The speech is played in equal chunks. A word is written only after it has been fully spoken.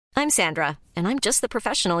I'm Sandra, and I'm just the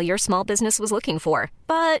professional your small business was looking for.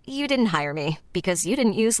 But you didn't hire me because you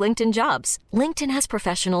didn't use LinkedIn Jobs. LinkedIn has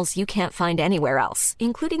professionals you can't find anywhere else,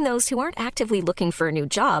 including those who aren't actively looking for a new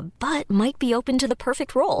job, but might be open to the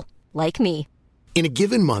perfect role, like me. In a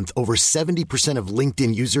given month, over 70% of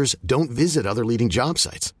LinkedIn users don't visit other leading job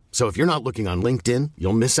sites. So if you're not looking on LinkedIn,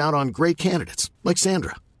 you'll miss out on great candidates like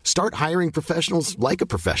Sandra. Start hiring professionals like a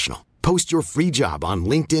professional. Post your free job on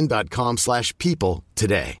linkedin.com/people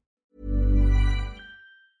today.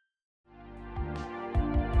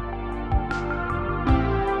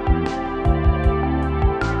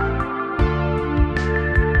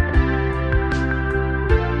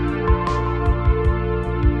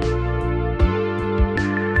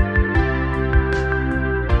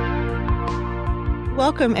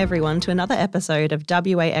 Welcome, everyone, to another episode of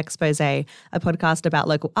WA Exposé, a podcast about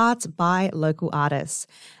local arts by local artists.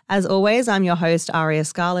 As always, I'm your host, Aria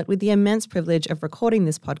Scarlett, with the immense privilege of recording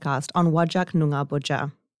this podcast on Wajak Noongar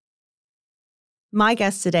Budja. My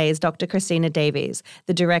guest today is Dr. Christina Davies,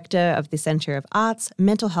 the Director of the Centre of Arts,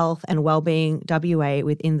 Mental Health and Wellbeing WA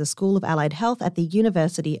within the School of Allied Health at the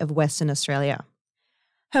University of Western Australia.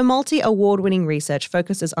 Her multi-award-winning research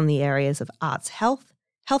focuses on the areas of arts health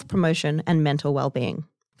promotion and mental well-being.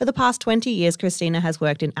 For the past 20 years, Christina has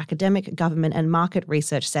worked in academic, government and market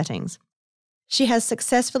research settings. She has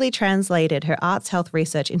successfully translated her arts health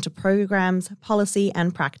research into programs, policy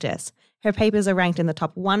and practice. Her papers are ranked in the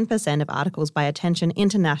top 1% of articles by attention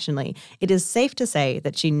internationally. It is safe to say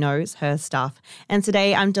that she knows her stuff. And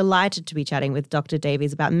today I'm delighted to be chatting with Dr.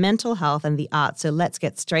 Davies about mental health and the arts. So let's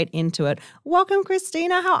get straight into it. Welcome,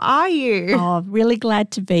 Christina. How are you? Oh, really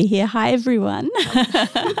glad to be here. Hi, everyone.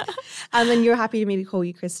 And then you're happy for me to call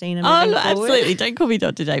you Christina. Oh, absolutely. Don't call me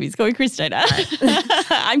Dr. Davies. Call me Christina.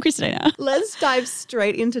 I'm Christina. Let's dive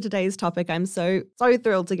straight into today's topic. I'm so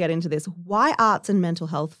thrilled to get into this. Why arts and mental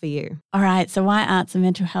health for you? All right. So why arts and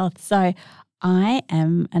mental health? So I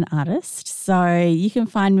am an artist. So you can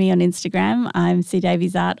find me on Instagram. I'm C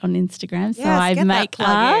Davies Art on Instagram. So I make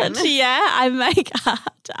art. Yeah, I make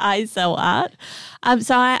art. I sell art.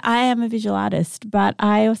 So I am a visual artist, but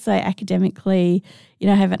I also academically,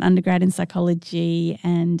 have an undergrad in psychology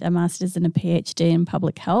and a master's and a PhD in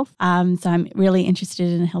public health. So I'm really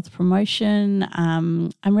interested in health promotion.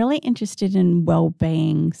 I'm really interested in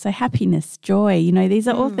well-being. So happiness, joy, these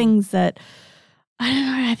are all things that, I don't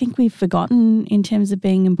know, I think we've forgotten in terms of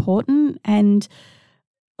being important. And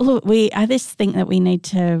look, I just think that we need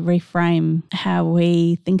to reframe how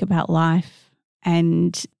we think about life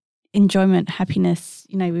and enjoyment, happiness.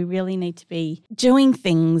 We really need to be doing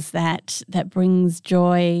things that brings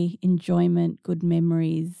joy, enjoyment, good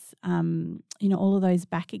memories, all of those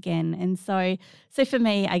back again. And so for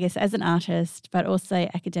me, I guess as an artist, but also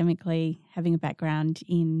academically having a background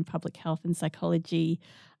in public health and psychology,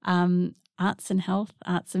 arts and health,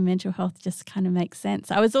 arts and mental health just kind of makes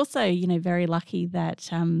sense. I was also, very lucky that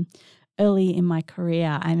early in my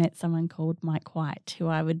career I met someone called Mike White, who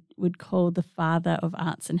I would call the father of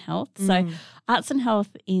arts and health. So arts and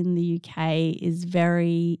health in the UK is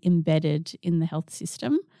very embedded in the health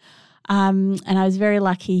system. And I was very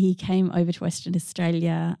lucky. He came over to Western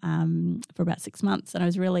Australia for about 6 months, and I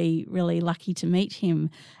was really, really lucky to meet him.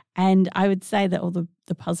 And I would say that all the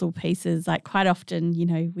puzzle pieces, like quite often,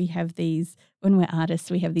 we have these, when we're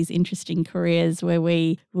artists, we have these interesting careers where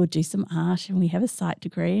we will do some art and we have a psych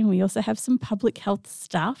degree and we also have some public health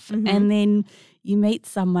stuff. Mm-hmm. And then you meet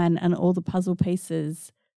someone and all the puzzle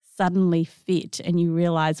pieces suddenly fit and you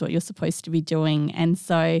realise what you're supposed to be doing. And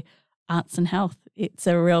so arts and health, it's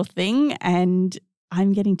a real thing, and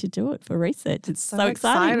I'm getting to do it for research. It's so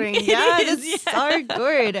exciting. Yeah, it's so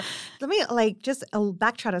good. Let me just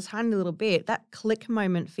backtrack a tiny little bit. That click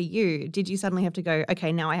moment for you, did you suddenly have to go,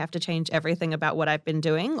 okay, now I have to change everything about what I've been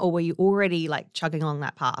doing, or were you already chugging along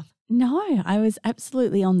that path? No, I was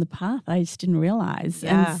absolutely on the path. I just didn't realise.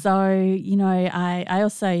 Yeah. And so, I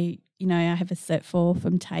also, I have a Cert 4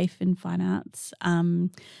 from TAFE in Fine Arts.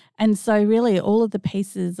 And so really all of the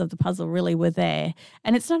pieces of the puzzle really were there.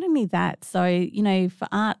 And it's not only that. So, for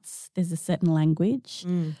arts, there's a certain language.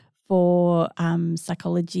 For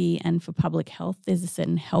psychology and for public health, there's a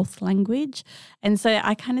certain health language. And so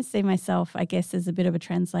I kind of see myself, I guess, as a bit of a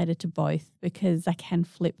translator to both, because I can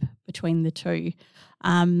flip between the two.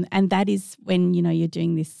 And that is when, you're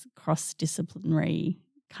doing this cross-disciplinary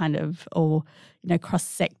kind of, or,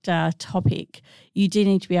 cross-sector topic, you do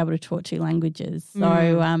need to be able to talk two languages. So,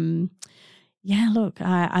 I'm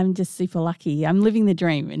just super lucky. I'm living the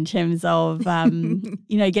dream in terms of,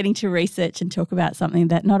 getting to research and talk about something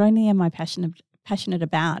that not only am I passionate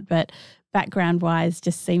about, but background-wise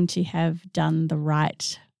just seem to have done the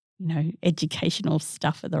right educational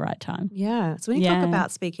stuff at the right time. Yeah. So when you talk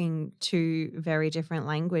about speaking two very different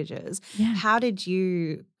languages, how did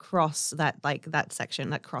you cross that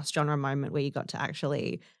section, that cross-genre moment where you got to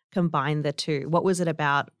actually combine the two? What was it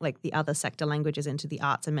about like the other sector languages into the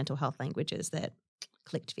arts and mental health languages that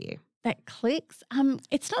clicked for you? That clicks?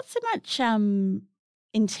 It's not so much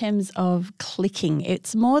in terms of clicking.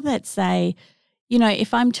 It's more that, say,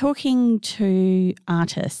 if I'm talking to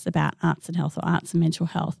artists about arts and health or arts and mental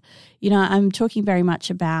health, I'm talking very much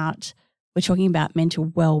about, we're talking about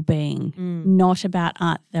mental well-being, not about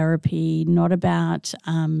art therapy, not about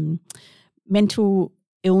mental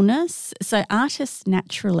illness. So artists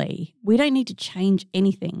naturally, we don't need to change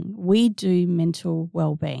anything. We do mental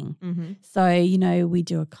well-being. Mm-hmm. So, we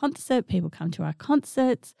do a concert, people come to our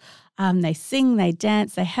concerts, they sing, they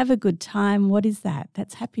dance, they have a good time. What is that?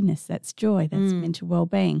 That's happiness, that's joy, that's mental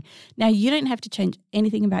well-being. Now, you don't have to change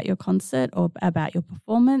anything about your concert or about your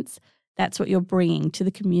performance. That's what you're bringing to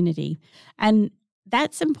the community. And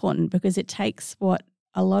that's important because it takes what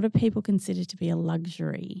a lot of people consider to be a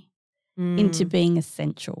luxury into being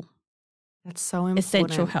essential. That's so important.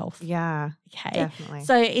 Essential health. Yeah, okay. Definitely.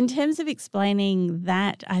 So in terms of explaining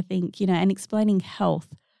that, I think, and explaining health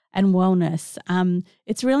and wellness,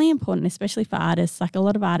 it's really important, especially for artists. Like a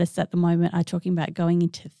lot of artists at the moment are talking about going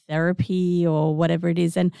into therapy or whatever it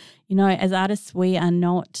is. And, as artists, we are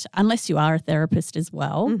not, unless you are a therapist as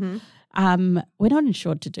well, we're not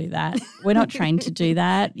insured to do that. We're not trained to do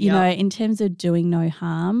that. In terms of doing no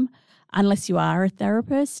harm, unless you are a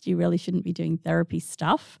therapist, you really shouldn't be doing therapy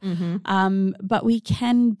stuff. But we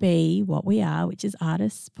can be what we are, which is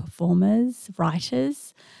artists, performers,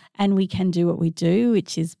 writers, and we can do what we do,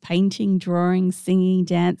 which is painting, drawing, singing,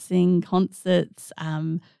 dancing, concerts,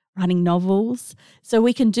 writing novels. So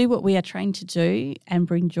we can do what we are trained to do and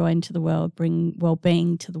bring joy into the world, bring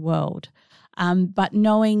well-being to the world. But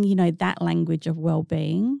knowing, that language of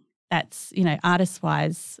well-being, that's,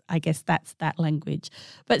 artist-wise, I guess that's that language.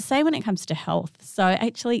 But say when it comes to health, so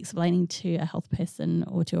actually explaining to a health person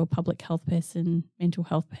or to a public health person, mental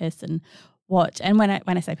health person, and when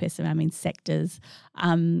I say person, I mean sectors,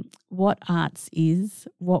 what arts is,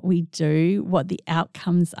 what we do, what the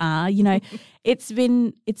outcomes are.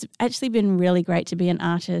 It's actually been really great to be an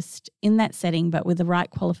artist in that setting, but with the right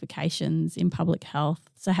qualifications in public health.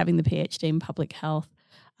 So having the PhD in public health,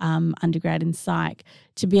 undergrad in psych,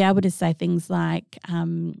 to be able to say things like,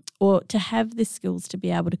 or to have the skills to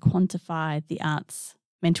be able to quantify the arts,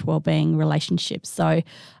 mental wellbeing relationships. So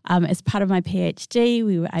as part of my PhD,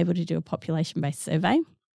 we were able to do a population-based survey,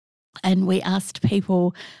 and we asked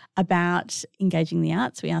people about engaging the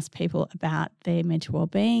arts. We asked people about their mental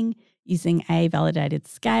wellbeing using a validated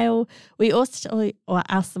scale. We also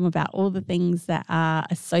asked them about all the things that are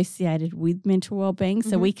associated with mental wellbeing,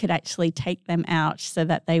 so we could actually take them out so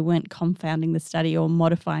that they weren't confounding the study or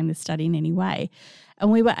modifying the study in any way.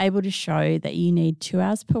 And we were able to show that you need 2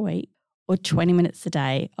 hours per week or 20 minutes a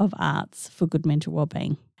day of arts for good mental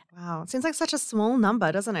wellbeing. Wow. It seems like such a small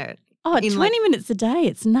number, doesn't it? Oh, 20 minutes a day,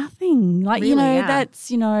 it's nothing. Like, really, that's,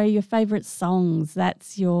 your favourite songs.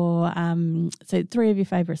 That's your, so 3 of your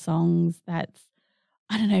favourite songs. That's,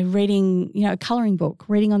 I don't know, reading, a colouring book,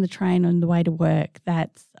 reading on the train on the way to work.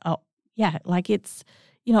 That's, it's,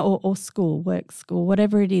 or school, work, school,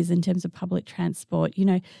 whatever it is in terms of public transport.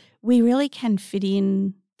 We really can fit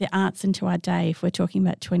in the arts into our day if we're talking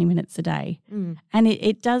about 20 minutes a day. And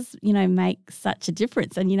it does, make such a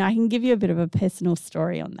difference. And, I can give you a bit of a personal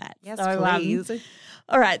story on that. Yes, please.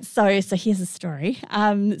 All right. So here's a story.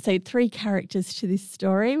 So 3 characters to this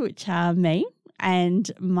story, which are me and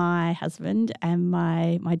my husband and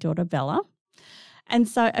my daughter Bella. And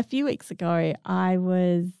so a few weeks ago, I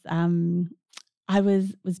was doing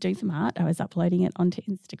some art. I was uploading it onto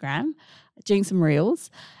Instagram, doing some reels.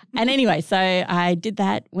 And anyway, so I did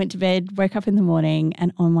that, went to bed, woke up in the morning,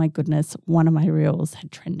 and oh my goodness, one of my reels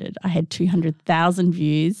had trended. I had 200,000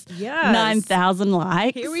 views, 9,000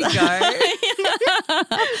 likes. Here we go.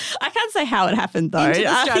 I can't say how it happened though. Into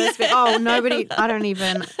the stratosphere. I don't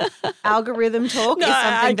even, algorithm talk is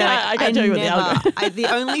something that I tell you never, the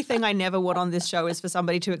only thing I never want on this show is for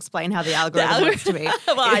somebody to explain how the algorithm works to me.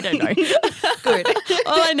 Well, I don't know. Good.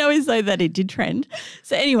 All I know is though that it did trend.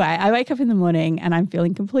 So anyway, I wake up in the morning and I'm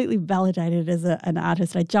feeling completely validated as an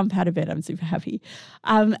artist. I jump out of bed. I'm super happy.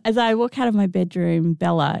 As I walk out of my bedroom,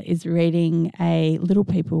 Bella is reading a Little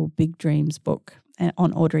People, Big Dreams book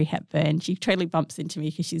on Audrey Hepburn. She totally bumps into me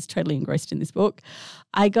because she's totally engrossed in this book.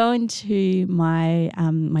 I go into my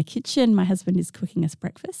kitchen. My husband is cooking us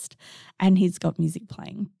breakfast and he's got music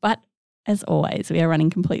playing. But as always, we are running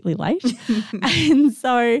completely late. And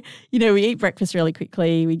so, we eat breakfast really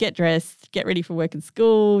quickly, we get dressed, get ready for work and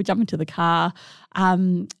school, jump into the car.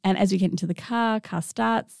 And as we get into the car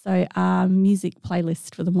starts. So our music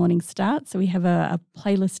playlist for the morning starts. So we have a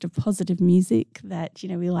playlist of positive music that,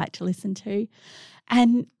 we like to listen to.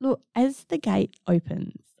 And look, as the gate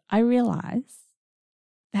opens, I realise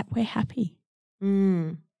that we're happy.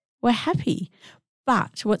 We're happy.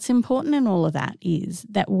 But what's important in all of that is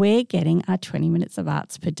that we're getting our 20 minutes of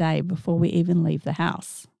arts per day before we even leave the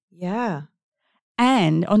house. Yeah.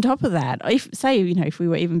 And on top of that, if we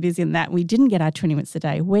were even busy in that, we didn't get our 20 minutes a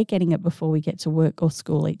day, we're getting it before we get to work or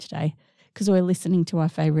school each day because we're listening to our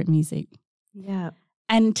favourite music. Yeah.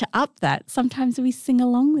 And to up that, sometimes we sing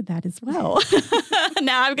along with that as well.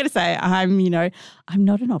 Now, I'm going to say I'm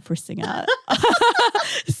not an opera singer.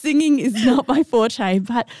 Singing is not my forte,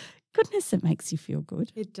 but goodness, it makes you feel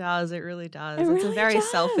good. It does. It really does. It's a very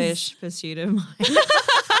selfish pursuit of mine.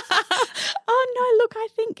 Oh, no, look,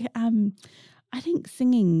 I think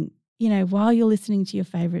singing, while you're listening to your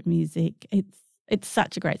favourite music, it's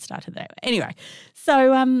such a great start to the day. Anyway,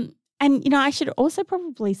 so, I should also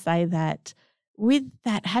probably say that with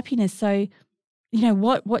that happiness, so,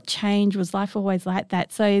 what changed? Was life always like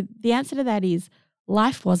that? So the answer to that is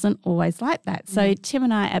life wasn't always like that. So Tim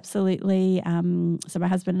and I absolutely, so my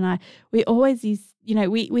husband and I, we always used,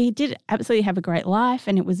 we did absolutely have a great life,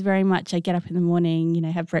 and it was very much I get up in the morning,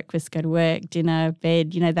 have breakfast, go to work, dinner,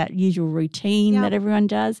 bed, that usual routine that everyone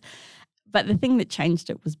does. But the thing that changed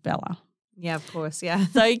it was Bella. Yeah, of course, yeah.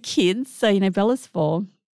 So kids, Bella's 4.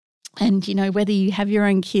 And, whether you have your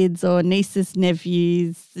own kids or nieces,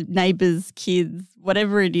 nephews, neighbours, kids,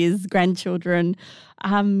 whatever it is, grandchildren,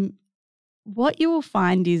 what you will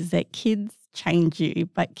find is that kids change you,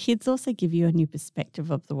 but kids also give you a new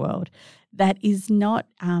perspective of the world that is not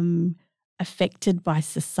affected by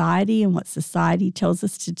society and what society tells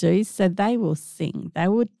us to do. So they will sing, they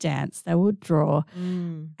will dance, they will draw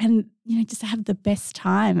and, just have the best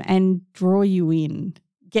time and draw you in,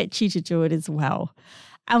 get you to do it as well.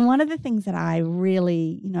 And one of the things that I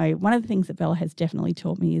really, one of the things that Bella has definitely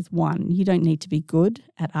taught me is, one, you don't need to be good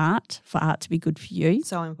at art for art to be good for you.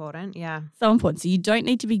 So important, yeah. So important. So you don't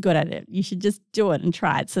need to be good at it. You should just do it and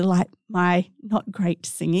try it. So like my not great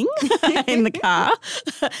singing in the car.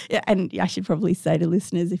 And I should probably say to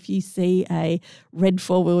listeners, if you see a red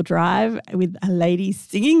 4-wheel drive with a lady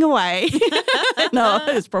singing away, no,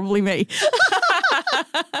 it's probably me.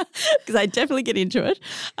 Because I definitely get into it.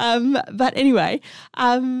 But anyway,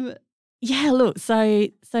 look, so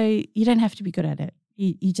you don't have to be good at it.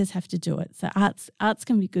 You just have to do it. So arts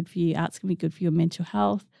can be good for you. Arts can be good for your mental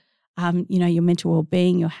health, your mental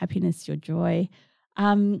well-being, your happiness, your joy.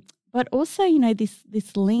 But also,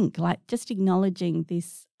 this link, like just acknowledging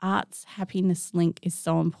this arts happiness link is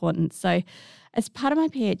so important. So as part of my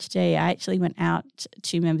PhD, I actually went out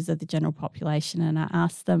to members of the general population and I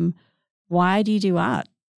asked them, why do you do art?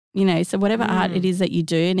 So whatever art it is that you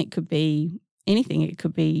do, and it could be anything. It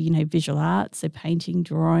could be, visual arts, so painting,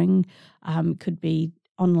 drawing, could be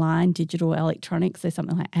online, digital, electronics, so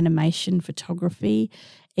something like animation, photography.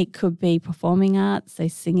 It could be performing arts, so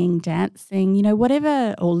singing, dancing,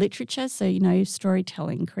 whatever, or literature, so,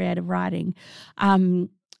 storytelling, creative writing.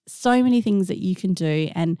 So many things that you can do,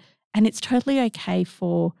 and it's totally okay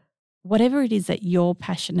for whatever it is that you're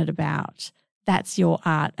passionate about. That's your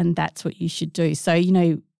art and that's what you should do. So,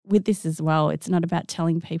 with this as well, it's not about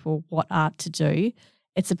telling people what art to do.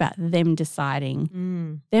 It's about them deciding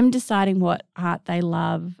what art they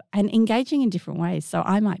love and engaging in different ways. So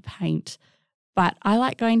I might paint, but I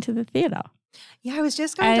like going to the theatre. Yeah, I was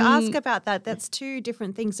just going to ask about that. That's two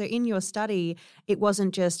different things. So in your study, it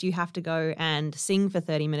wasn't just you have to go and sing for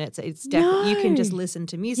 30 minutes. It's definitely you can just listen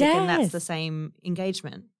to music and that's the same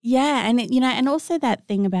engagement. Yeah, and and also that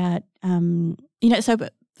thing about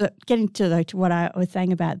but getting to what I was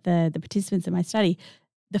saying about the participants in my study,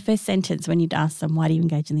 the first sentence when you'd ask them, why do you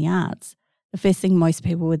engage in the arts? The first thing most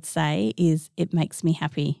people would say is, it makes me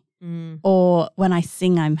happy. Or when I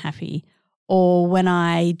sing, I'm happy. Or when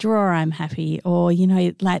I draw, I'm happy. Or,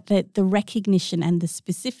 like the recognition and the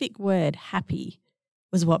specific word happy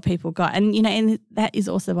was what people got. And, and that is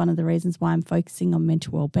also one of the reasons why I'm focusing on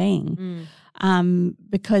mental well-being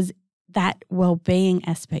because that well-being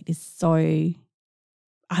aspect is so,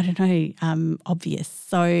 obvious.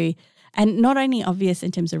 So, and not only obvious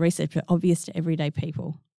in terms of research, but obvious to everyday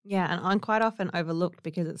people. Yeah, and I'm quite often overlooked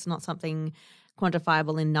because it's not something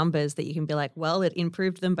quantifiable in numbers that you can be like, well, it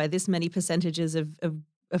improved them by this many percentages of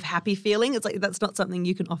of happy feeling. It's like that's not something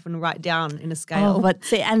you can often write down in a scale. But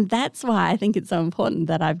see, and that's why I think it's so important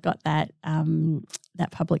that I've got that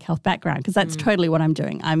that public health background, because that's totally what I'm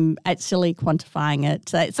doing. I'm actually quantifying it.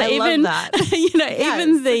 So I even, love that.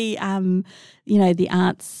 Even the the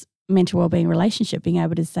arts mental wellbeing relationship, being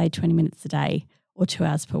able to say 20 minutes a day or 2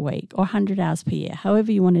 hours per week or 100 hours per year,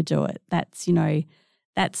 however you want to do it. That's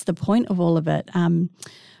that's the point of all of it.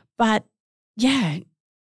 But yeah,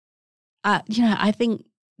 I think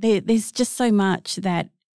there's just so much that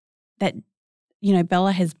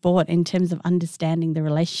Bella has brought in terms of understanding the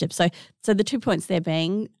relationship. So the 2 points there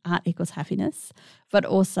being art equals happiness, but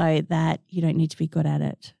also that you don't need to be good at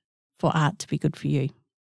it for art to be good for you.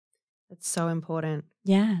 It's so important.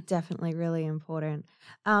 Yeah. Definitely really important.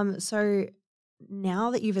 So now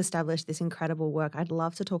that you've established this incredible work, I'd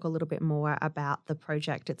love to talk a little bit more about the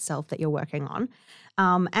project itself that you're working on.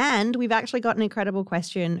 And we've actually got an incredible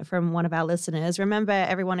question from one of our listeners. Remember,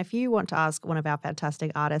 everyone, if you want to ask one of our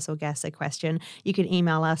fantastic artists or guests a question, you can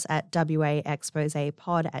email us at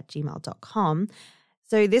waexposepod@gmail.com.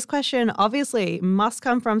 So this question obviously must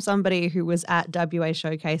come from somebody who was at WA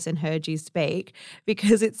Showcase and heard you speak,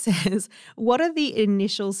 because it says, what are the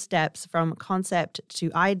initial steps from concept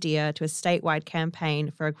to idea to a statewide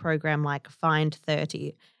campaign for a program like Find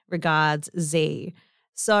 30? Regards, Z.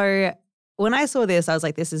 So when I saw this, I was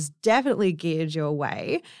like, this is definitely geared your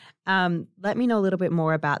way. Let me know a little bit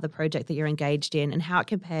more about the project that you're engaged in and how it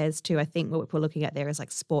compares to, I think what we're looking at there is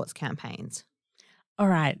like sports campaigns. All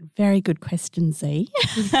right. Very good question, Z.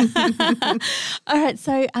 All right.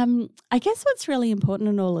 So I guess what's really important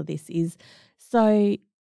in all of this is, so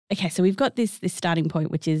we've got this starting point,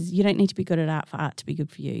 which is you don't need to be good at art for art to be good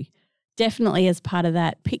for you. Definitely as part of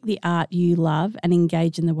that, pick the art you love and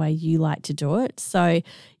engage in the way you like to do it. So,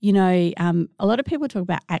 a lot of people talk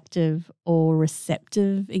about active or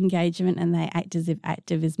receptive engagement, and they act as if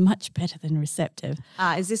active is much better than receptive.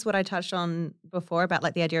 Is this what I touched on before about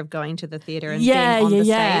like the idea of going to the theatre and being on the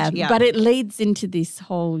stage? Yeah, but it leads into this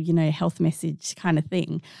whole, health message kind of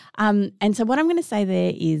thing. And so what I'm going to say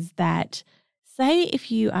there is that, say if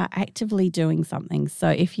you are actively doing something, so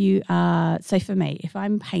if you are, so for me, if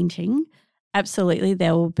I'm painting, absolutely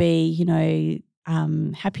there will be,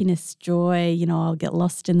 happiness, joy, I'll get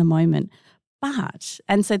lost in the moment.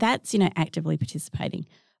 And so that's, actively participating.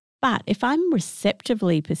 But if I'm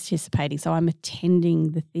receptively participating, so I'm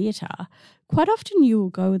attending the theatre, quite often you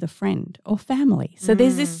will go with a friend or family. So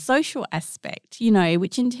there's this social aspect,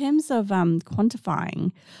 which in terms of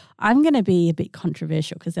quantifying, I'm going to be a bit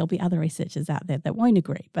controversial because there'll be other researchers out there that won't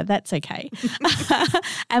agree, but that's okay.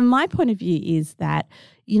 And my point of view is that,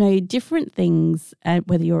 different things,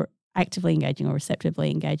 whether you're actively engaging or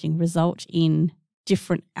receptively engaging, result in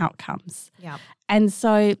different outcomes. Yeah. And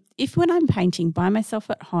so if when I'm painting by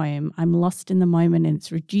myself at home, I'm lost in the moment and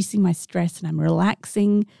it's reducing my stress and I'm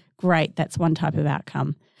relaxing, great, that's one type of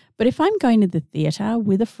outcome. But if I'm going to the theatre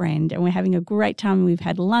with a friend and we're having a great time and we've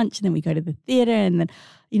had lunch and then we go to the theatre and then,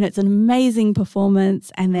 it's an amazing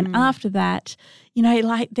performance, and then after that,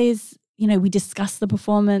 there's, we discuss the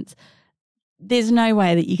performance. There's no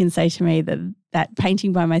way that you can say to me that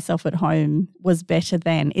painting by myself at home was better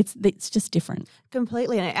than. It's just different.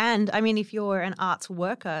 Completely. And I mean, if you're an arts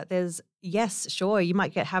worker, you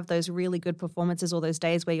might have those really good performances or those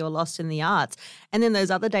days where you're lost in the arts. And then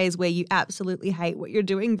those other days where you absolutely hate what you're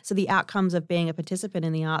doing. So the outcomes of being a participant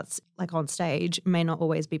in the arts, like on stage, may not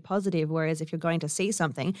always be positive. Whereas if you're going to see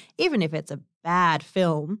something, even if it's a bad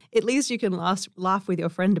film, at least you can laugh with your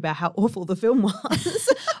friend about how awful the film was.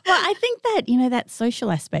 Well, I think that, that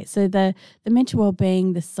social aspect, so the mental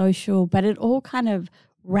well-being, the social, but it all kind of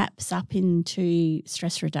wraps up into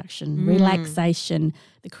stress reduction, relaxation,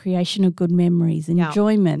 the creation of good memories,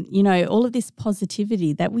 enjoyment, all of this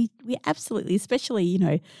positivity that we absolutely,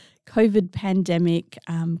 especially, COVID pandemic,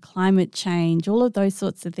 climate change, all of those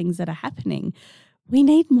sorts of things that are happening. We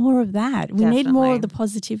need more of that. We need more of the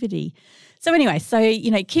positivity. So anyway,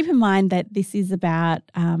 keep in mind that this is about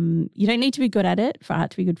you don't need to be good at it for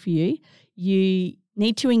art to be good for you. You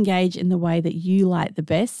need to engage in the way that you like the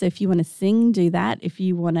best. So if you want to sing, do that. If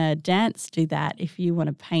you want to dance, do that. If you want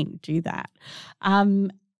to paint, do that.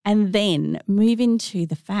 And then move into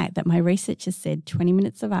the fact that my research has said 20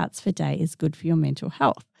 minutes of arts per day is good for your mental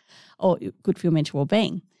health or good for your mental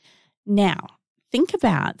well-being. Now, think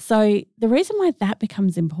about, so the reason why that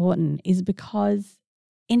becomes important is because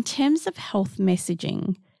in terms of health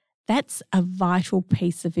messaging, that's a vital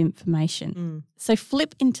piece of information. So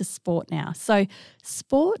flip into sport now. So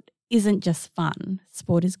sport isn't just fun.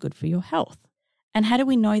 Sport is good for your health. And how do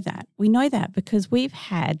we know that? We know that because we've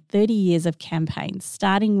had 30 years of campaigns,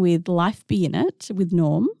 starting with Life Be In It with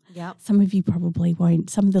Norm. Yep. Some of you probably won't,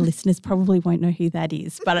 some of the listeners probably won't know who that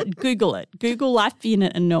is, but Google it. Google Life Be In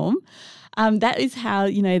It and Norm. That is how,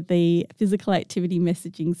 the physical activity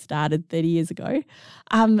messaging started 30 years ago.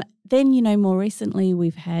 Then, more recently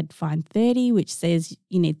we've had Find 30, which says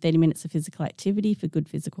you need 30 minutes of physical activity for good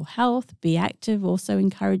physical health. Be Active, also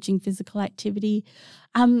encouraging physical activity.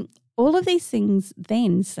 All of these things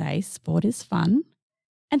then say sport is fun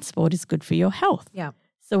and sport is good for your health. Yeah.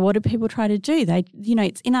 So what do people try to do? They,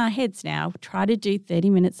 it's in our heads now, try to do 30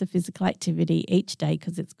 minutes of physical activity each day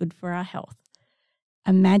because it's good for our health.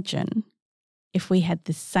 Imagine if we had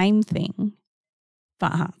the same thing for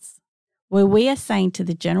arts, where we are saying to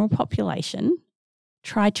the general population,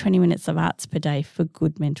 try 20 minutes of arts per day for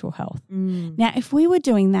good mental health. Now, if we were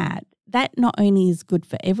doing that, that not only is good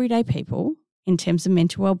for everyday people in terms of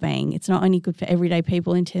mental well-being, it's not only good for everyday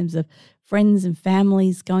people in terms of friends and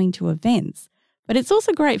families going to events, but it's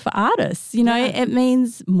also great for artists. It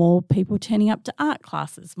means more people turning up to art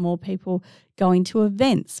classes, more people going to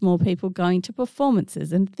events, more people going to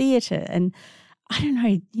performances and theatre. And I don't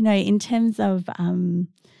know, in terms of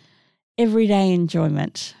everyday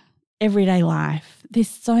enjoyment, everyday life, there's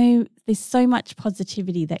so much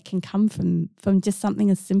positivity that can come from just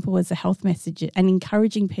something as simple as a health message and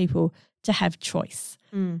encouraging people to have choice.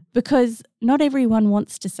 Because not everyone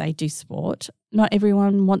wants to say do sport. Not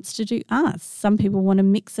everyone wants to do arts. Some people want to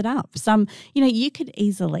mix it up. Some, you could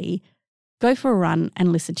easily go for a run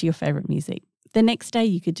and listen to your favourite music. The next day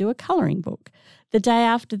you could do a colouring book. The day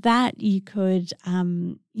after that you could,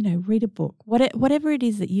 read a book, whatever it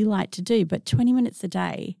is that you like to do. But 20 minutes a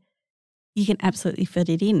day, you can absolutely fit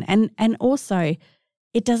it in. And also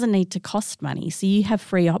it doesn't need to cost money. So you have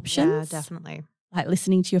free options. Yeah, definitely. Like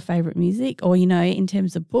listening to your favourite music or, in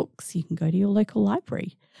terms of books, you can go to your local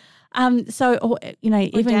library. Even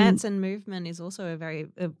dance and movement is also a very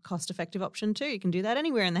cost-effective option too. You can do that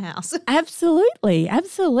anywhere in the house. Absolutely.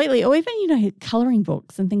 Or even, colouring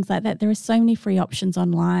books and things like that. There are so many free options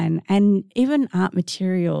online and even art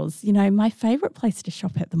materials. My favourite place to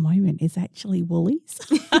shop at the moment is actually Woolies.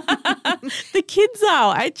 The Kids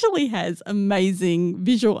Aisle actually has amazing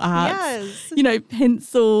visual arts. Yes.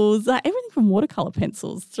 Pencils, everything from watercolour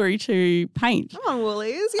pencils through to paint. Come on,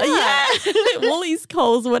 Woolies. Yeah. Woolies,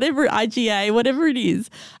 Coles, whatever, IGA, whatever it is.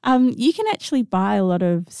 You can actually buy a lot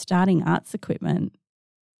of starting arts equipment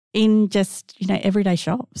in just, everyday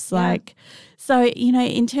shops. Yeah.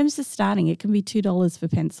 In terms of starting, it can be $2 for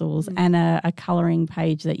pencils and a colouring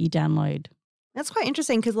page that you download. That's quite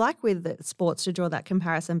interesting because like with sports, to draw that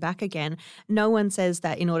comparison back again, no one says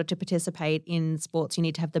that in order to participate in sports you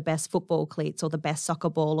need to have the best football cleats or the best soccer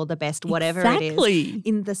ball or the best whatever it is.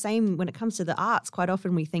 In the same, when it comes to the arts, quite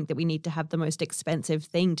often we think that we need to have the most expensive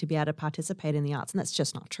thing to be able to participate in the arts, and that's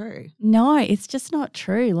just not true. No, it's just not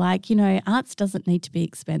true. Arts doesn't need to be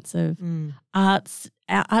expensive. Arts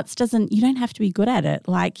doesn't, you don't have to be good at it.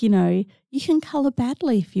 You can colour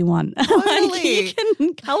badly if you want. Totally. You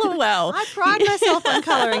can colour well. I pride myself on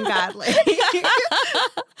colouring badly.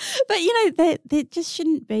 But, there just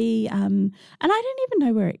shouldn't be, and I don't even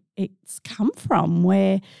know where it's come from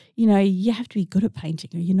where, you have to be good at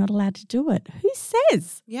painting or you're not allowed to do it. Who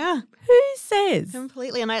says? Yeah. Who says?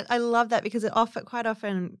 Completely. And I love that because quite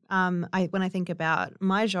often when I think about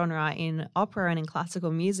my genre in opera and in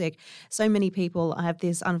classical music, so many people have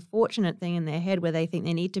this unfortunate thing in their head where they think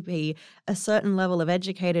they need to be a certain level of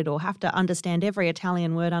educated or have to understand every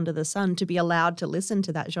Italian word under the sun to be allowed to listen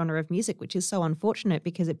to that genre of music, which is so unfortunate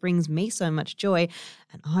because it brings me so much joy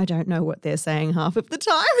and I don't know what they're saying half of the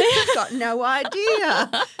time. I've got no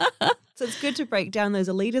idea. So it's good to break down those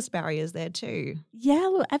elitist barriers there too. Yeah,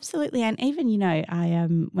 look, absolutely. And even, I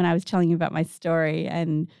when I was telling you about my story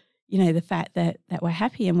and, the fact that we're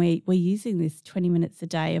happy and we're using this 20 minutes a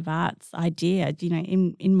day of arts idea,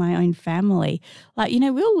 in my own family.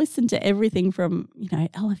 We'll listen to everything from,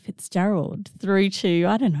 Ella Fitzgerald through to,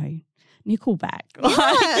 I don't know, Nickelback.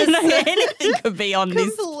 Yes. Anything could be on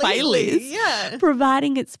this playlist. Yeah.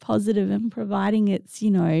 Providing it's positive and providing it's,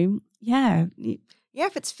 Yeah,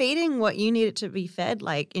 if it's feeding what you need it to be fed,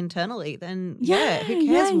 internally, then who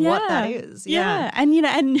cares what that is? Yeah.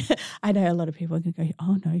 And I know a lot of people are going to go,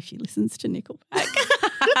 oh no, she listens to Nickelback.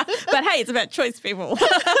 But hey, it's about choice, people.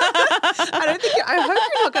 I hope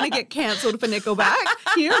you're not going to get cancelled for Nickelback.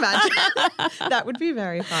 Can you imagine? That would be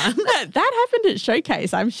very fun. That happened at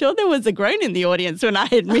Showcase. I'm sure there was a groan in the audience when I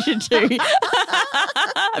admitted to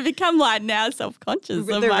I've become like now self-conscious.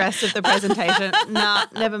 The rest of the presentation, nah,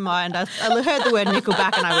 never mind. I heard the word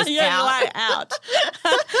Nickelback and I was out. Like out.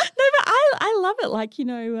 No, but I love it. Like,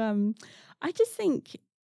 I just think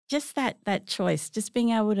just that choice, just being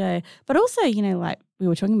able to, but also, like we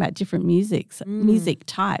were talking about different music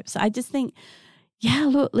types. I just think,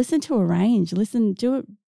 look, listen to a range, do it,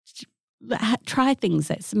 try things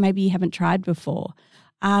that maybe you haven't tried before.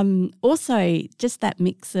 Also, just that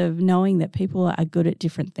mix of knowing that people are good at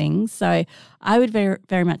different things. So I would very,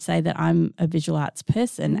 very much say that I'm a visual arts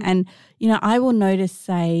person and, I will notice,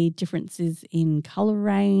 say, differences in colour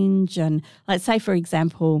range and like say, for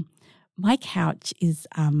example, my couch is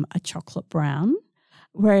a chocolate brown,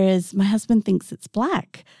 whereas my husband thinks it's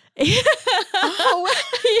black.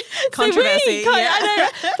 Controversy. I know.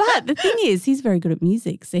 But the thing is, he's very good at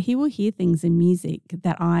music, so he will hear things in music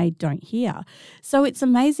that I don't hear. So it's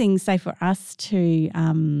amazing, say, for us to,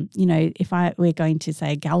 if we're going to,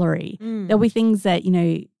 say, a gallery, there'll be things that,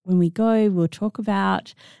 when we go, we'll talk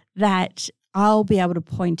about that I'll be able to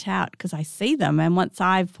point out because I see them, and once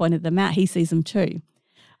I've pointed them out, he sees them too.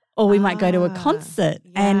 Or we might go to a concert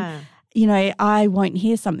and I won't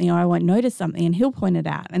hear something or I won't notice something and he'll point it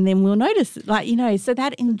out and then we'll notice it. So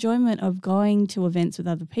that enjoyment of going to events with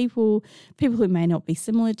other people who may not be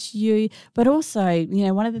similar to you, but also,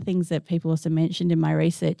 one of the things that people also mentioned in my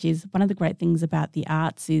research is one of the great things about the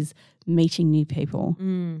arts is meeting new people,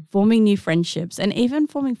 forming new friendships and even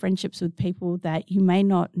forming friendships with people that you may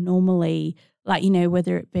not normally,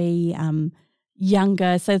 whether it be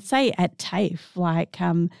younger, so say at TAFE,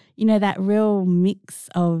 that real mix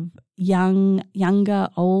of younger,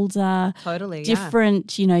 older, totally, different,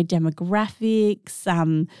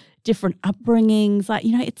 demographics, different upbringings.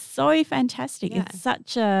 It's so fantastic. Yeah. It's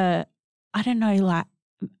such a,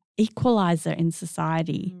 equalizer in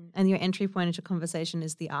society. And your entry point into conversation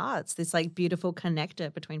is the arts, this beautiful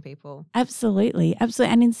connector between people. Absolutely.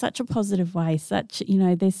 And in such a positive way,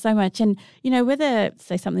 there's so much. And, whether,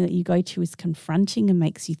 say, something that you go to is confronting and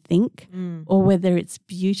makes you think or whether it's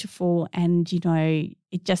beautiful and,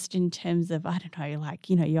 it just in terms of,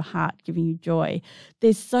 your heart giving you joy.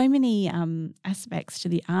 There's so many aspects to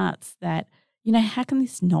the arts that, how can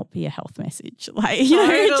this not be a health message?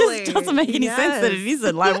 It just doesn't make any sense that it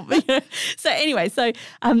isn't. So anyway,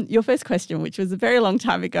 your first question, which was a very long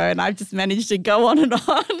time ago, and I've just managed to go on and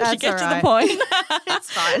on to get to the point.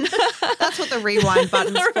 It's fine. That's what the rewind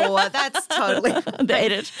button's for. That's totally fine. The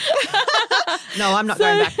edit. No, I'm not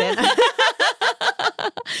going back then.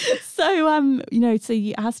 So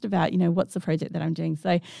you asked about, what's the project that I'm doing.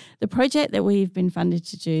 So the project that we've been funded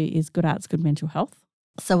to do is Good Arts, Good Mental Health.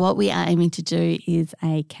 So what we are aiming to do is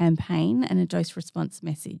a campaign and a dose response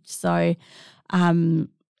message. So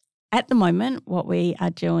at the moment, what we are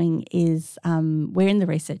doing is we're in the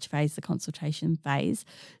research phase, the consultation phase.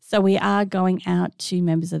 So we are going out to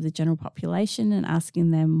members of the general population and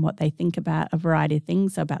asking them what they think about a variety of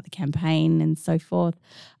things, so about the campaign and so forth,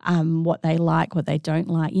 what they like, what they don't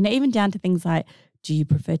like, even down to things like, do you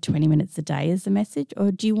prefer 20 minutes a day as a message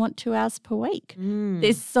or do you want 2 hours per week?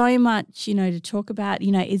 There's so much, to talk about,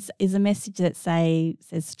 is a message that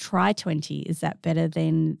says try 20, is that better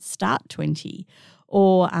than start 20?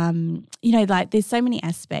 Or, there's so many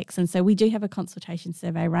aspects. And so we do have a consultation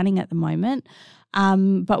survey running at the moment,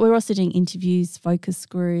 but we're also doing interviews, focus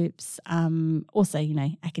groups, also,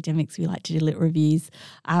 academics, we like to do lit reviews.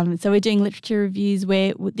 So we're doing literature reviews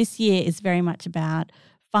where this year is very much about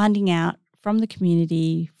finding out from the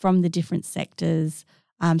community, from the different sectors,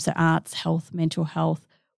 so arts, health, mental health,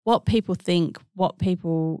 what people think, what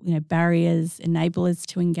people, barriers, enablers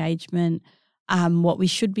to engagement, what we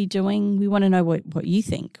should be doing. We want to know what you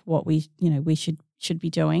think, what we should be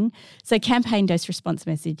doing. So campaign dose response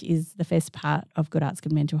message is the first part of Good Arts,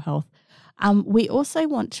 Good Mental Health. We also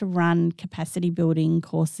want to run capacity building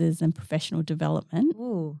courses and professional development.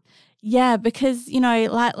 Ooh. Yeah, because,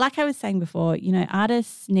 like I was saying before,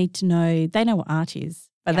 artists need to know, they know what art is,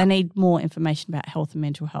 but they need more information about health and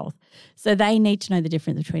mental health. So they need to know the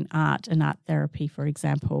difference between art and art therapy, for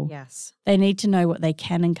example. Yes. They need to know what they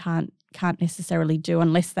can and can't necessarily do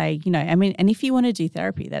unless they, and if you want to do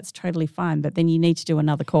therapy, that's totally fine, but then you need to do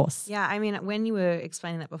another course. Yeah, when you were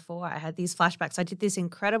explaining that before, I had these flashbacks. I did this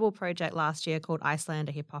incredible project last year called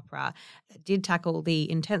Icelander Hip Opera. It did tackle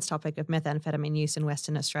the intense topic of methamphetamine use in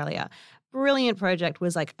Western Australia. Brilliant project,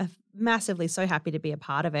 was massively so happy to be a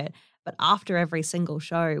part of it. But after every single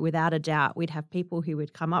show, without a doubt, we'd have people who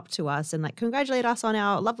would come up to us and congratulate us on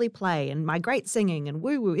our lovely play and my great singing and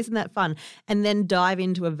woo-woo, isn't that fun? And then dive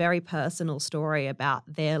into a very personal story about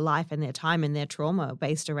their life and their time and their trauma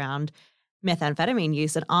based around methamphetamine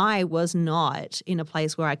use, and I was not in a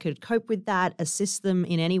place where I could cope with that, assist them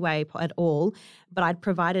in any way at all. But I'd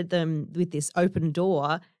provided them with this open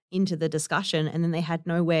door into the discussion, and then they had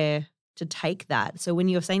nowhere to take that. So when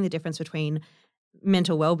you're saying the difference between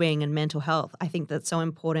mental well-being and mental health, I think that's so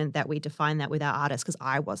important that we define that with our artists, because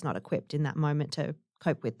I was not equipped in that moment to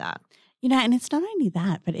cope with that. And it's not only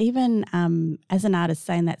that, but even as an artist,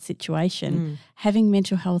 say in that situation, having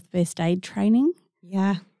mental health first aid training.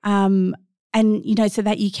 Yeah. And, so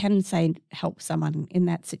that you can, say, help someone in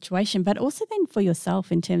that situation, but also then for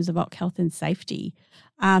yourself in terms of health and safety,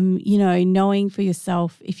 knowing for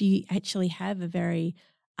yourself if you actually have a very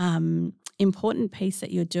important piece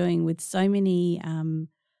that you're doing with so many,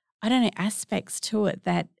 aspects to it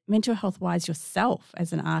that mental health-wise yourself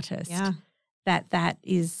as an artist, that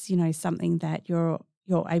is, something that you're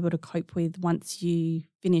able to cope with once you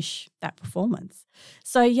finish that performance.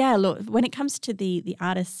 So, look, when it comes to the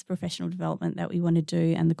artist's professional development that we want to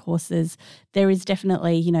do and the courses, there is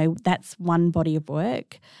definitely, that's one body of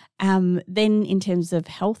work. Then in terms of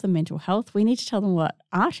health and mental health, we need to tell them what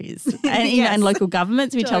art is. And, and local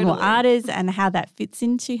governments, we tell them what art is and how that fits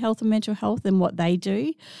into health and mental health and what they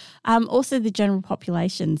do. Also the general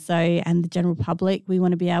population, and the general public, we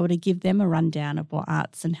want to be able to give them a rundown of what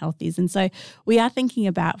arts and health is. And so we are thinking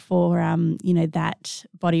about for, that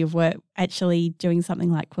body of work actually doing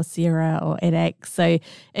something like Coursera or edX. So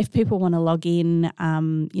if people want to log in,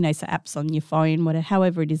 so apps on your phone,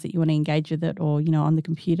 however it is that you want to engage with it, or, on the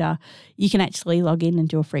computer, you can actually log in and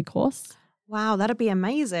do a free course. Wow, that'd be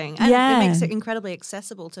amazing. And it makes it incredibly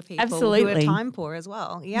accessible to people who are time poor as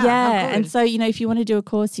well. Yeah. And so, if you want to do a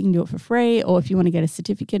course, you can do it for free, or if you want to get a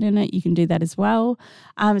certificate in it, you can do that as well.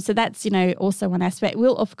 So that's, also one aspect.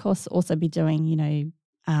 We'll, of course, also be doing,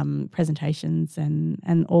 presentations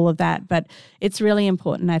and all of that. But it's really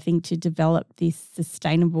important, I think, to develop this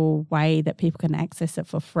sustainable way that people can access it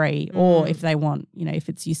for free, or if they want, if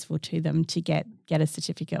it's useful to them, to get a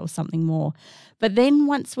certificate or something more. But then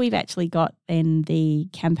once we've actually got then the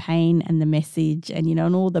campaign and the message and,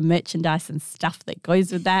 and all the merchandise and stuff that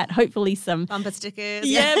goes with that, hopefully some bumper stickers.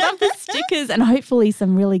 Yeah, bumper stickers, and hopefully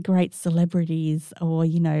some really great celebrities or,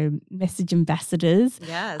 message ambassadors.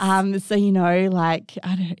 Yes. So, like,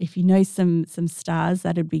 I don't know, if you know some stars,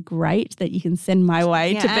 that'd be great that you can send my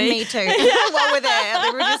way to be. And me too. While we're there,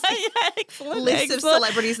 there were just lists of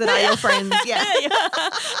celebrities that are your friends. Yeah.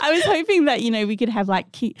 I was hoping that, we could have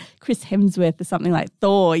like Chris Hemsworth or something like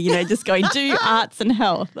Thor, just going, do arts and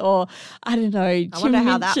health, or I don't know. I wonder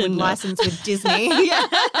how that would license with Disney. Now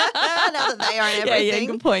that they own everything. Yeah,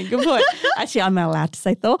 good point. Actually, I'm not allowed to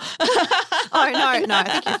say Thor. Oh, no, I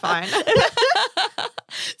think you're fine.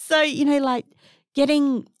 So, like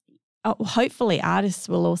getting, hopefully artists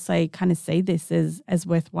will also kind of see this as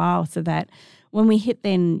worthwhile, so that when we hit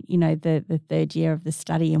then, the third year of the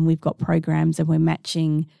study and we've got programs and we're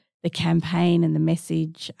matching the campaign and the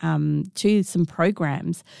message to some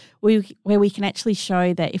programs where we can actually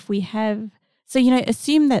show that if we have,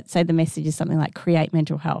 assume that, say, the message is something like create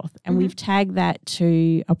mental health, and we've tagged that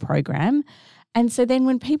to a program. And so then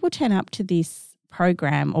when people turn up to this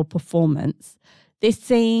program or performance, they're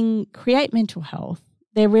seeing create mental health.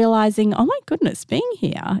 They're realising, oh my goodness, being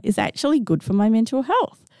here is actually good for my mental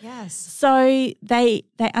health. Yes. So they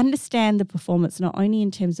understand the performance not only in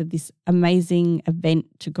terms of this amazing event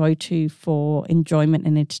to go to for enjoyment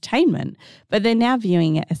and entertainment, but they're now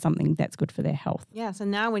viewing it as something that's good for their health. Yeah. So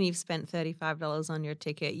now when you've spent $35 on your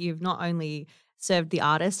ticket, you've not only served the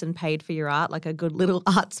artist and paid for your art like a good little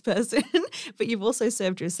arts person, but you've also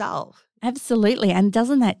served yourself. Absolutely. And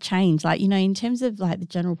doesn't that change? Like, in terms of like the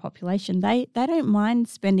general population, they don't mind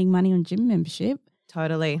spending money on gym membership.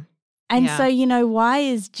 Totally. And so, why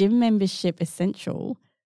is gym membership essential,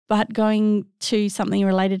 but going to something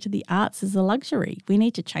related to the arts is a luxury? We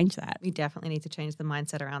need to change that. We definitely need to change the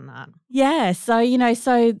mindset around that. Yeah. So,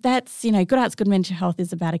 so that's, Good Arts, Good Mental Health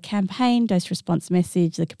is about a campaign, dose response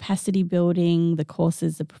message, the capacity building, the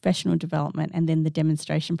courses, the professional development, and then the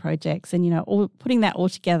demonstration projects. And, all putting that all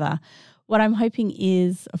together. What I'm hoping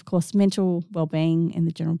is, of course, mental wellbeing in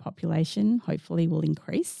the general population hopefully will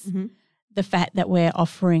increase. Mm-hmm. The fact that we're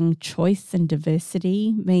offering choice and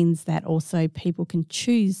diversity means that also people can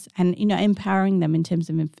choose and, empowering them in terms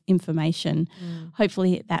of information.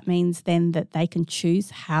 Hopefully that means then that they can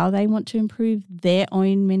choose how they want to improve their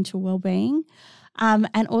own mental wellbeing.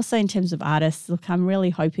 And also in terms of artists, look, I'm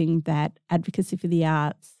really hoping that advocacy for the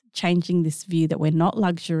arts, changing this view that we're not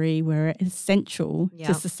luxury, we're essential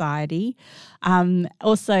to society.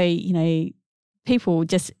 Also, people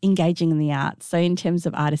just engaging in the arts. So in terms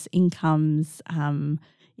of artists' incomes,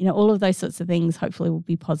 all of those sorts of things hopefully will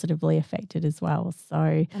be positively affected as well. So,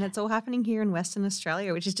 and it's all happening here in Western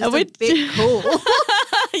Australia, which is just a bit cool.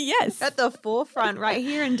 Yes. At the forefront right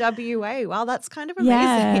here in WA. Wow, that's kind of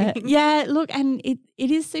amazing. Yeah, look, and it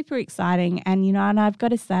is super exciting. And, and I've got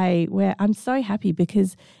to say I'm so happy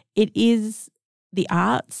because it is the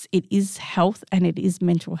arts, it is health, and it is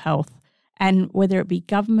mental health. And whether it be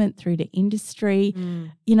government through to industry,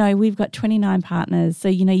 we've got 29 partners. So,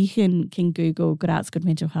 you can Google Good Arts, Good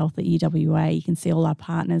Mental Health at UWA. You can see all our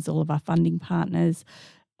partners, all of our funding partners,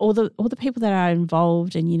 all the people that are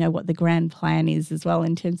involved and, what the grand plan is as well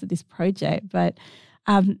in terms of this project. But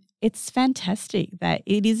it's fantastic that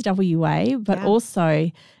it is WA, but also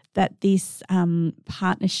that this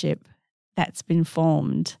partnership that's been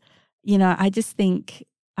formed, I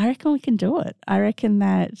reckon we can do it. I reckon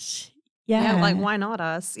that... Yeah, like why not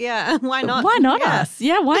us? Yeah, why not? Why not us?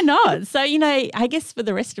 Yeah, why not? So, I guess for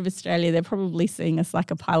the rest of Australia, they're probably seeing us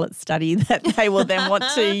like a pilot study that they will then want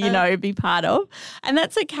to, be part of. And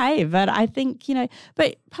that's okay. But I think,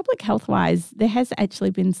 but public health-wise, there has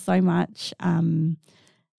actually been so much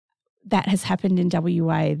that has happened in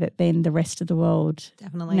WA that then the rest of the world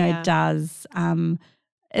definitely does.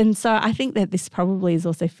 And so I think that this probably is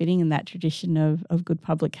also fitting in that tradition of good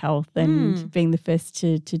public health and being the first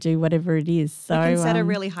to do whatever it is. So we can set a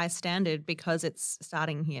really high standard because it's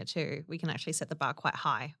starting here too. We can actually set the bar quite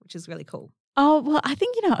high, which is really cool. Oh, well, I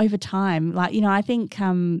think, over time, I think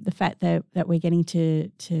the fact that we're getting to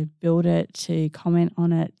build it, to comment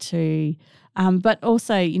on it, but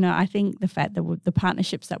also, I think the fact that the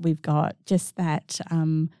partnerships that we've got, just that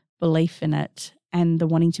belief in it and the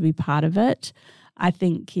wanting to be part of it, I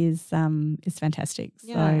think is fantastic.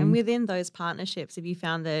 Yeah, so, and within those partnerships, have you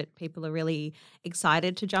found that people are really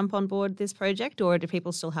excited to jump on board this project, or do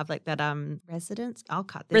people still have like that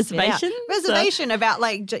reservation about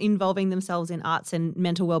like involving themselves in arts and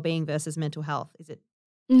mental well-being versus mental health? Is it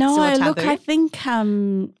still a taboo? Look, I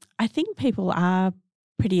think people are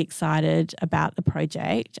pretty excited about the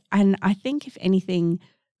project, and I think if anything,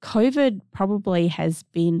 COVID probably has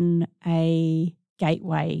been a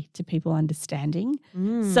gateway to people understanding.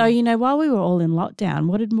 So, while we were all in lockdown,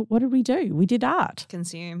 what did we do? We did art.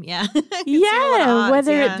 Consume, yeah.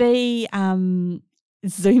 Whether it be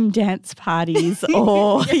Zoom dance parties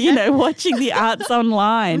or, watching the arts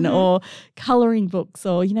online or colouring books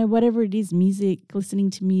or, whatever it is, music,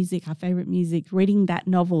 listening to music, our favourite music, reading that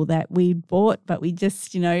novel that we'd bought but we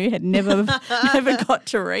just, had never got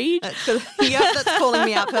to read. That's calling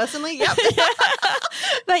me out personally. Yep.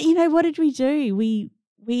 But, what did we do? We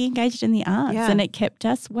engaged in the arts and it kept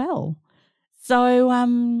us well. So,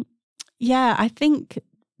 I think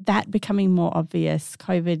that becoming more obvious,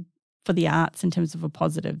 COVID for the arts in terms of a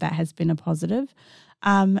positive, that has been a positive.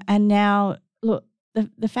 And now, look,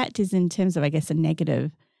 the fact is in terms of, I guess, a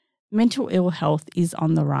negative, mental ill health is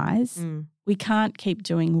on the rise. We can't keep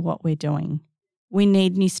doing what we're doing. We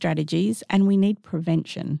need new strategies and we need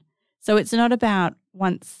prevention. So it's not about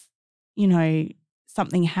once,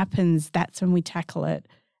 something happens, that's when we tackle it.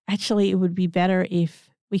 Actually, it would be better if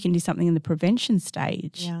we can do something in the prevention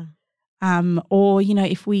stage. Yeah. Or,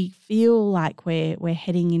 if we feel like we're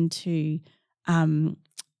heading into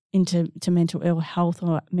mental ill health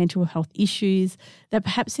or mental health issues, that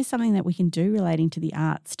perhaps there's something that we can do relating to the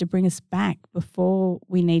arts to bring us back before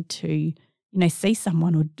we need to, see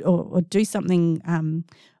someone or do something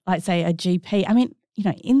like, say, a GP. I mean,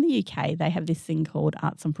 in the UK, they have this thing called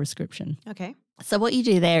arts on prescription. Okay. So what you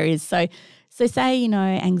do there is, so say,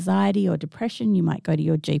 anxiety or depression, you might go to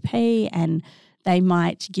your GP and they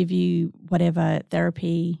might give you whatever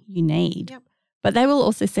therapy you need. Yep. But they will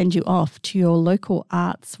also send you off to your local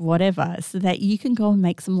arts whatever so that you can go and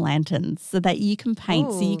make some lanterns, so that you can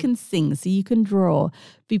paint, so you can sing, so you can draw,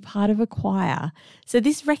 be part of a choir. So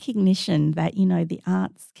this recognition that, the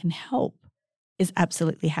arts can help is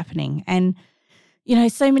absolutely happening. And,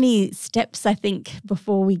 so many steps, I think,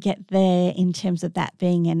 before we get there in terms of that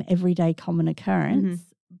being an everyday common occurrence,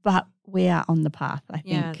 but we are on the path, I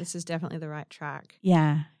think. Yeah, this is definitely the right track.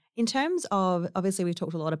 Yeah. In terms of, obviously we've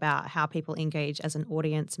talked a lot about how people engage as an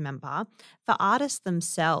audience member. For artists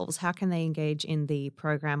themselves, how can they engage in the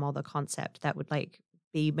program or the concept that would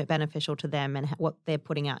be beneficial to them and what they're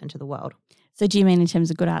putting out into the world? So do you mean in terms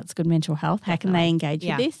of good arts, good mental health? How can they engage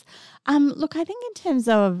with this? Look, I think in terms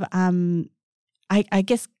of I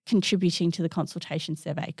guess contributing to the consultation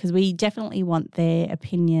survey, because we definitely want their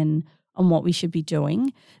opinion on what we should be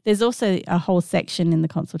doing. There's also a whole section in the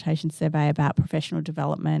consultation survey about professional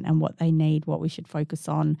development and what they need, what we should focus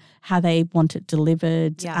on, how they want it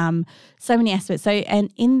delivered, so many aspects. So,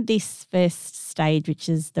 and in this first stage, which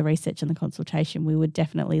is the research and the consultation, we would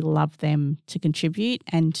definitely love them to contribute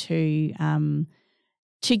and to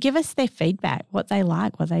give us their feedback, what they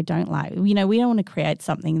like, what they don't like. You know, we don't want to create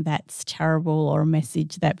something that's terrible or a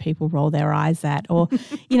message that people roll their eyes at. Or,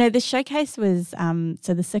 you know, the showcase was,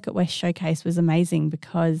 so the Circuit West showcase was amazing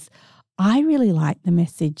because I really liked the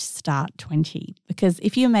message Start 20, because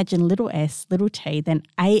if you imagine little s, little t, then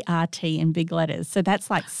ART in big letters. So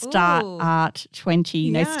that's like Start Art 20,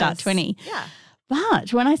 you know, Start 20. Yeah.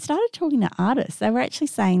 But when I started talking to artists, they were actually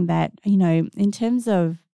saying that, you know, in terms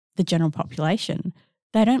of the general population,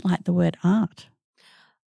 they don't like the word art.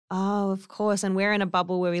 Oh, of course. And we're in a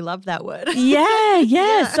bubble where we love that word.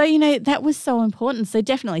 Yeah. So, you know, that was so important. So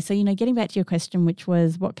definitely. So, you know, getting back to your question, which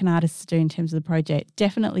was what can artists do in terms of the project,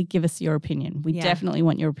 definitely give us your opinion. We definitely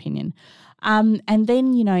want your opinion. And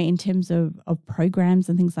then, you know, in terms of programs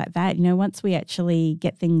and things like that, you know, once we actually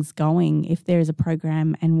get things going, if there is a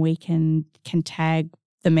program and we can tag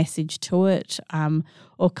the message to it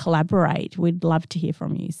or collaborate, we'd love to hear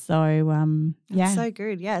from you. So, That's so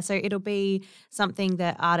good. Yeah. So it'll be something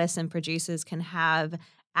that artists and producers can have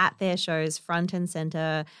at their shows, front and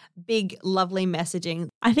center, big, lovely messaging.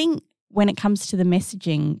 I think when it comes to the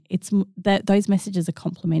messaging, it's that those messages are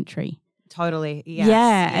complementary. Totally. Yes.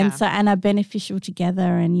 Yeah. And are beneficial together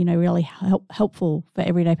and, you know, really helpful for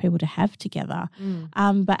everyday people to have together.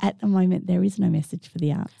 But at the moment, there is no message for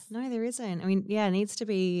the arts. No, there isn't. I mean, it needs to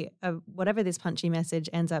be whatever this punchy message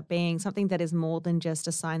ends up being, something that is more than just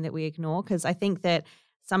a sign that we ignore, because I think that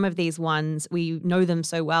some of these ones, we know them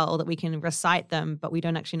so well that we can recite them, but we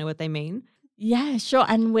don't actually know what they mean. Yeah, sure.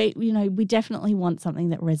 And we definitely want something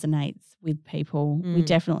that resonates with people. We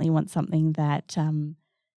definitely want something that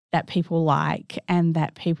that people like and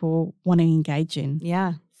that people want to engage in.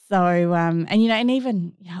 Yeah. So, and, you know, and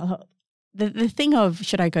even, you know, the thing of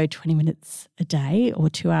should I go 20 minutes a day or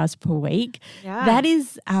 2 hours per week, that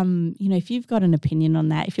is, you know, if you've got an opinion on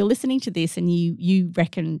that, if you're listening to this and you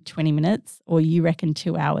reckon 20 minutes or you reckon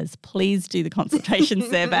 2 hours, please do the consultation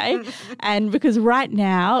survey. And because right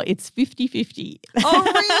now it's 50-50. Oh,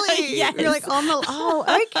 really? Yes. You're like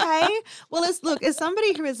okay. Well, as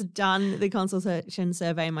somebody who has done the consultation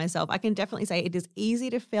survey myself, I can definitely say it is easy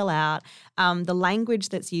to fill out. The language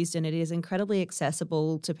that's used in it is incredibly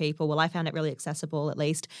accessible to people. Well, I found it really accessible at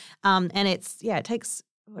least. And it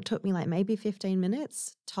took me like maybe 15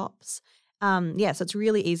 minutes tops. So it's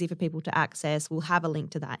really easy for people to access. We'll have a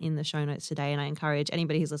link to that in the show notes today. And I encourage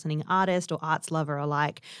anybody who's listening, artist or arts lover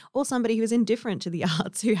alike, or somebody who is indifferent to the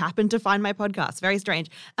arts who happened to find my podcast, very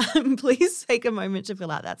strange, please take a moment to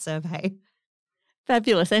fill out that survey.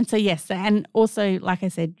 Fabulous. And so, yes, and also, like I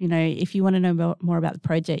said, you know, if you want to know more about the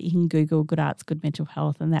project, you can Google Good Arts, Good Mental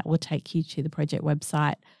Health, and that will take you to the project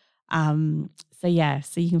website. So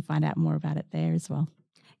you can find out more about it there as well.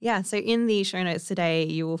 Yeah, so in the show notes today,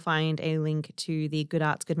 you will find a link to the Good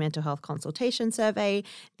Arts, Good Mental Health consultation survey,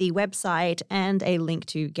 the website, and a link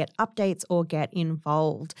to get updates or get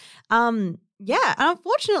involved.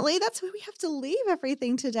 Unfortunately, that's where we have to leave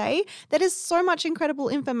everything today. That is so much incredible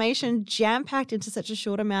information jam-packed into such a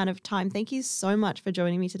short amount of time. Thank you so much for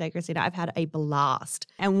joining me today, Christina. I've had a blast.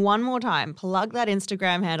 And one more time, plug that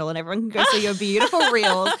Instagram handle and everyone can go see your beautiful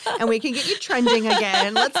reels and we can get you trending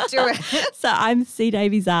again. Let's do it. So I'm C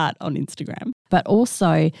Davies Art on Instagram. But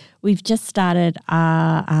also we've just started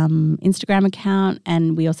our Instagram account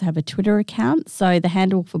and we also have a Twitter account. So the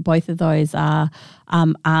handle for both of those are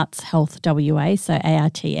Arts Health WA, so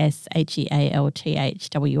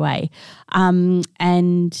ARTSHEALTHWA.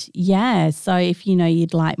 So if you know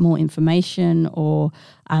you'd like more information or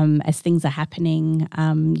as things are happening,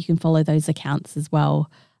 you can follow those accounts as well.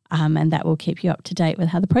 And that will keep you up to date with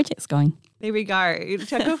how the project's going. There we go.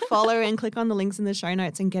 Check a follow and click on the links in the show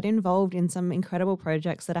notes and get involved in some incredible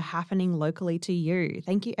projects that are happening locally to you.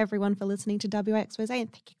 Thank you, everyone, for listening to WA Expose,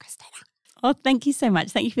 and thank you, Christina. Oh, thank you so much.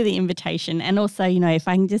 Thank you for the invitation. And also, you know, if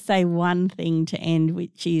I can just say one thing to end,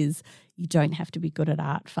 which is you don't have to be good at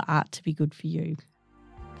art for art to be good for you.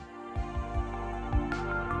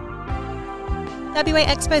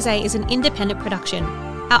 WA Expose is an independent production.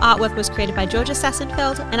 Our artwork was created by Georgia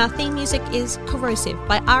Sassenfeld and our theme music is Corrosive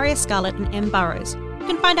by Aria Scarlett and M. Burrows. You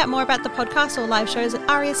can find out more about the podcast or live shows at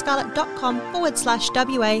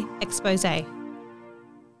ariascarlett.com/WA Expose.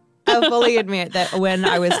 I'll fully admit that when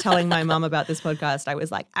I was telling my mum about this podcast, I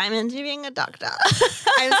was like, I'm interviewing a doctor.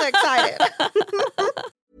 I'm so excited.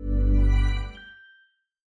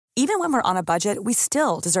 Even when we're on a budget, we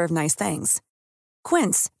still deserve nice things.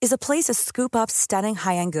 Quince is a place to scoop up stunning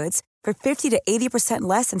high-end goods for 50 to 80%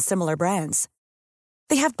 less than similar brands.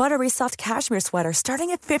 They have buttery soft cashmere sweaters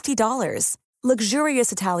starting at $50,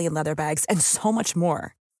 luxurious Italian leather bags, and so much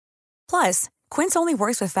more. Plus, Quince only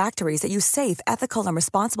works with factories that use safe, ethical, and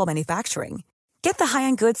responsible manufacturing. Get the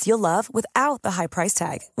high-end goods you'll love without the high price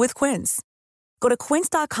tag with Quince. Go to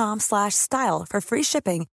quince.com/style for free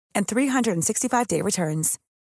shipping and 365-day returns.